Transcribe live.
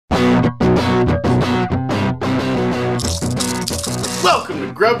Welcome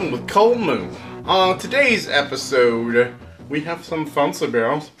to Grubbin with CultMoo. On today's episode, we have some fancy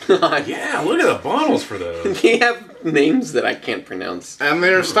beers. Yeah, look at the bottles for those. They have names that I can't pronounce. And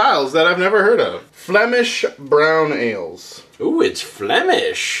they're styles that I've never heard of. Flemish brown ales. Ooh, it's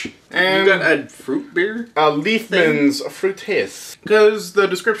Flemish. And You got a fruit beer? Liefman's Fruitesse. Because the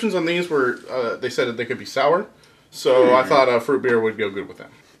descriptions on these were, they said that they could be sour. So I thought a fruit beer would go good with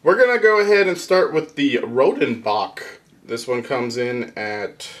them. We're going to go ahead and start with the Rodenbach. This one comes in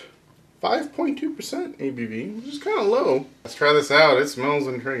at 5.2% ABV, which is kind of low. Let's try this out. It smells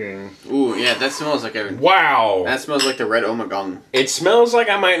intriguing. Ooh, yeah, that smells like a... Wow. That smells like the red Omegon. It smells like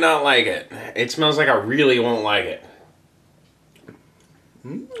I might not like it. It smells like I really won't like it.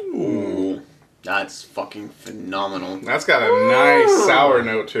 Ooh. That's fucking phenomenal. That's got a nice sour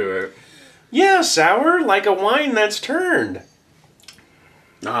note to it. Yeah, sour, like a wine that's turned.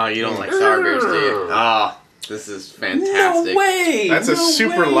 Oh, you don't like sour beers, do you? Ah, this is fantastic. No way! That's a No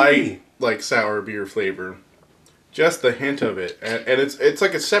super way. light, like, sour beer flavor. Just the hint of it. And it's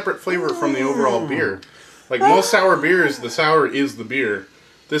like a separate flavor from the overall beer. Like, most sour beers, the sour is the beer.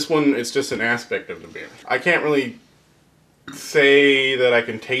 This one, it's just an aspect of the beer. I can't really say that I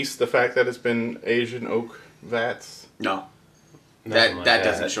can taste the fact that it's been Asian oak vats. No. Nothing like That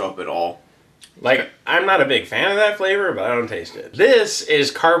doesn't show up at all. Like, I'm not a big fan of that flavor, but I don't taste it. This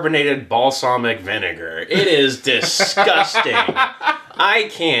is carbonated balsamic vinegar. It is disgusting. I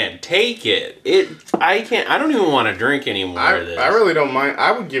can't take it. I don't even want to drink any more of this. I really don't mind.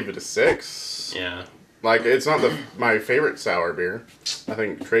 I would give it a 6. Yeah. Like, it's not my favorite sour beer. I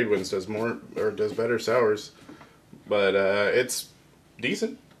think Tradewinds does better sours. But it's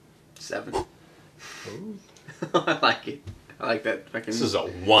decent. 7. Ooh. I like it. I like that. This is a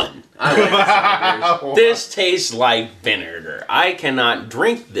 1. I like sour beers. This tastes like vinegar. I cannot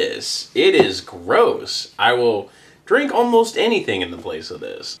drink this. It is gross. I will drink almost anything in the place of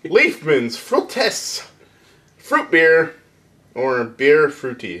this. Liefman's Fruitesse. Fruit beer. Or beer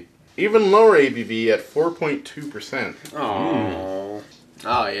fruity. Even lower ABV at 4.2%. Oh.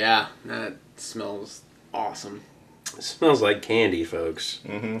 Oh, yeah. That smells awesome. It smells like candy, folks.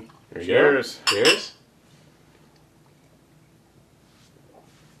 Mm-hmm. There you Cheers. go. Cheers.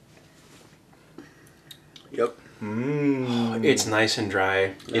 Yep. It's nice and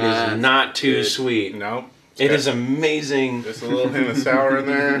dry. It is That's not too good. sweet. Nope. It is amazing. Just a little hint of sour in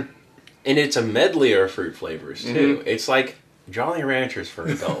there. And it's a medley of fruit flavors, too. It's like Jolly Ranchers for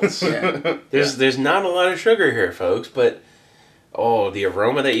adults. Yeah. There's not a lot of sugar here, folks, but the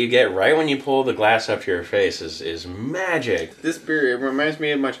aroma that you get right when you pull the glass up to your face is magic. This beer, it reminds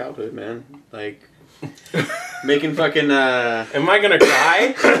me of my childhood, man. Like, making fucking, Am I gonna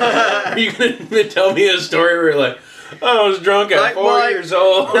cry? Are you gonna tell me a story where you're like, I was drunk at 4 years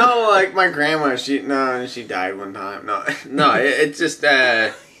old? No, like, my grandma, she died one time. No, it's just,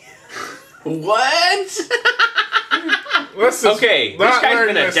 What? Let's just Okay, this not guy's learn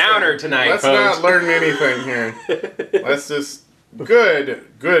been a this downer thing. tonight, Let's folks. not learn anything here. Let's just... Good.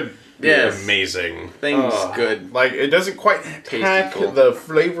 Yes. Amazing. things good. Like, it doesn't quite pack Tasteful. the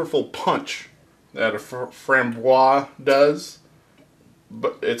flavorful punch that a framboise does,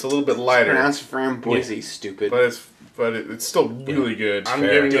 but it's a little bit lighter. Pronounced framboise, stupid. But it's still really good. I'm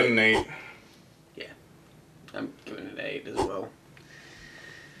fair. giving it an 8. Yeah. I'm giving it an 8 as well.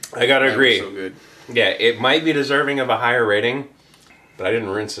 I gotta That was agree. so good. Yeah, it might be deserving of a higher rating, but I didn't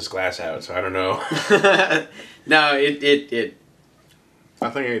rinse this glass out, so I don't know. No, it I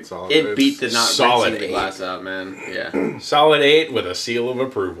think 8's solid. it beat the not solid rinsing the 8. glass out, man. Yeah. Solid 8 with a seal of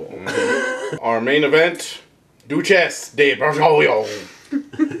approval. Our main event, Duchesse De Bourgogne.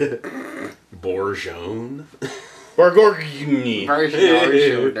 Bourgogne. Bourgogne.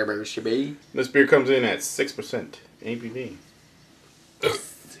 Version. This beer comes in at 6% ABV.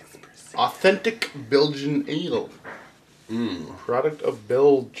 Authentic Belgian ale. Product of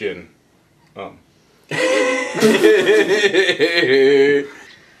Belgian. Let's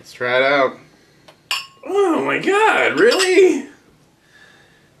try it out. Oh my god, really?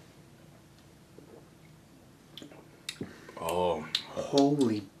 Oh.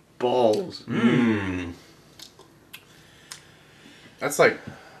 Holy balls. That's like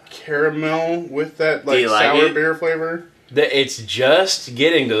caramel with that Do like you like sour it? beer flavor. It's just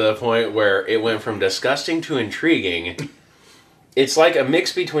getting to the point where it went from disgusting to intriguing. It's like a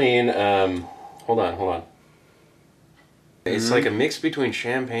mix between, hold on. It's like a mix between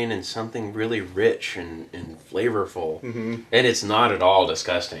champagne and something really rich and flavorful. And it's not at all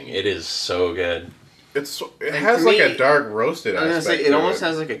disgusting. It is so good. It And has to like me, a dark roasted I was gonna aspect say, to it almost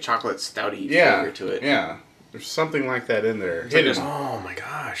has like a chocolate stouty flavor to it. Yeah. There's something like that in there. It's like Hidden. Oh my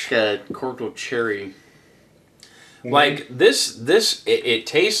gosh. Like a cordial cherry. Like it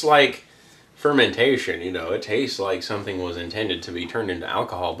tastes like fermentation, you know, it tastes like something was intended to be turned into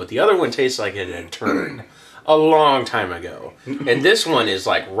alcohol, but the other one tastes like it had turned a long time ago. And this one is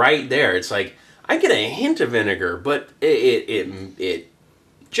like right there. It's like I get a hint of vinegar, but it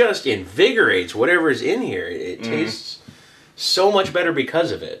just invigorates whatever's in here. It tastes so much better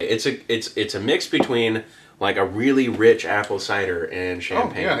because of it. It's a mix between like a really rich apple cider and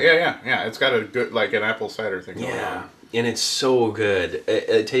champagne. Oh, yeah. It's got a good, like an apple cider thing going on. And it's so good.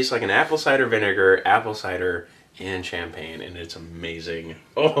 It tastes like an apple cider vinegar, apple cider, and champagne, and it's amazing.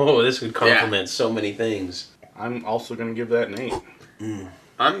 Oh, this would complement so many things. I'm also going to give that an 8.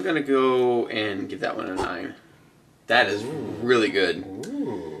 I'm going to go and give that one a 9. That is really good.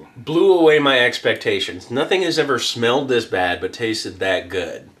 Ooh. Blew away my expectations. Nothing has ever smelled this bad, but tasted that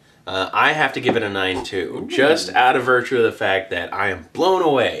good. I have to give it a 9 too, just out of virtue of the fact that I am blown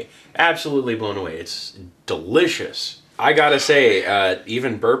away. Absolutely blown away. It's delicious. I gotta say,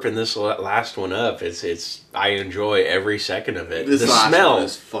 even burping this last one up, I enjoy every second of it. This the last smell one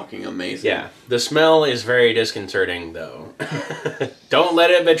is fucking amazing. Yeah, the smell is very disconcerting, though. Don't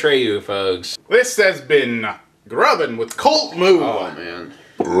let it betray you, folks. This has been Grubbin with CultMoo. Oh, man.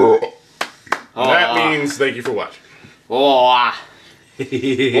 That means thank you for watching. Oh.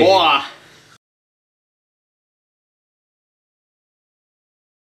 Oh.